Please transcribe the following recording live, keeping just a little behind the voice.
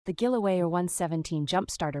The Gillaway 117 Jump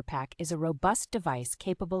Starter Pack is a robust device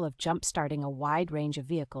capable of jump-starting a wide range of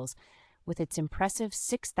vehicles with its impressive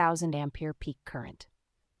 6,000 ampere peak current.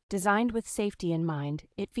 Designed with safety in mind,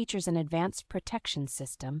 it features an advanced protection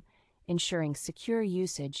system, ensuring secure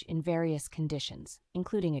usage in various conditions,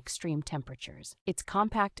 including extreme temperatures. Its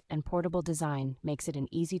compact and portable design makes it an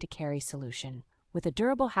easy-to-carry solution, with a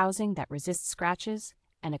durable housing that resists scratches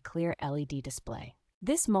and a clear LED display.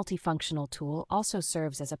 This multifunctional tool also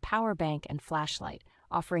serves as a power bank and flashlight,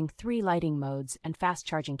 offering 3 lighting modes and fast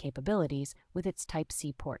charging capabilities with its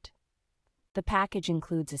Type-C port. The package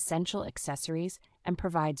includes essential accessories and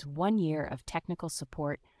provides 1 year of technical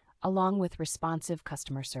support along with responsive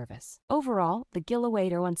customer service. Overall, the Gillaway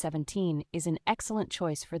 117 is an excellent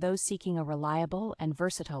choice for those seeking a reliable and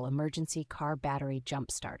versatile emergency car battery jump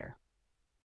starter.